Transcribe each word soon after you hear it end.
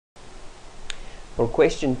For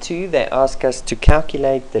question 2, they ask us to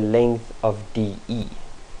calculate the length of DE.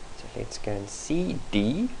 So let's go and see.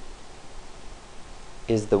 D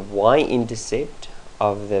is the y-intercept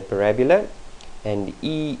of the parabola, and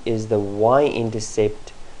E is the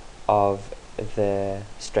y-intercept of the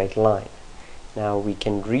straight line. Now we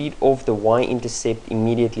can read off the y-intercept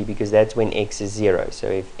immediately because that's when x is 0. So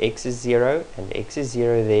if x is 0 and x is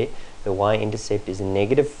 0 there, the y-intercept is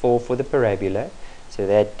 -4 for the parabola. So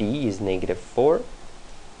that D is -4.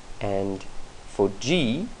 And for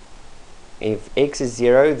G, if x is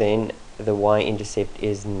 0, then the y-intercept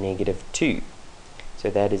is -2. So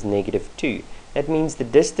that is -2. That means the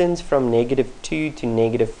distance from -2 to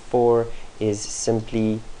 -4 is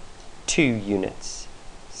simply 2 units.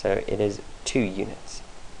 So it is 2 units.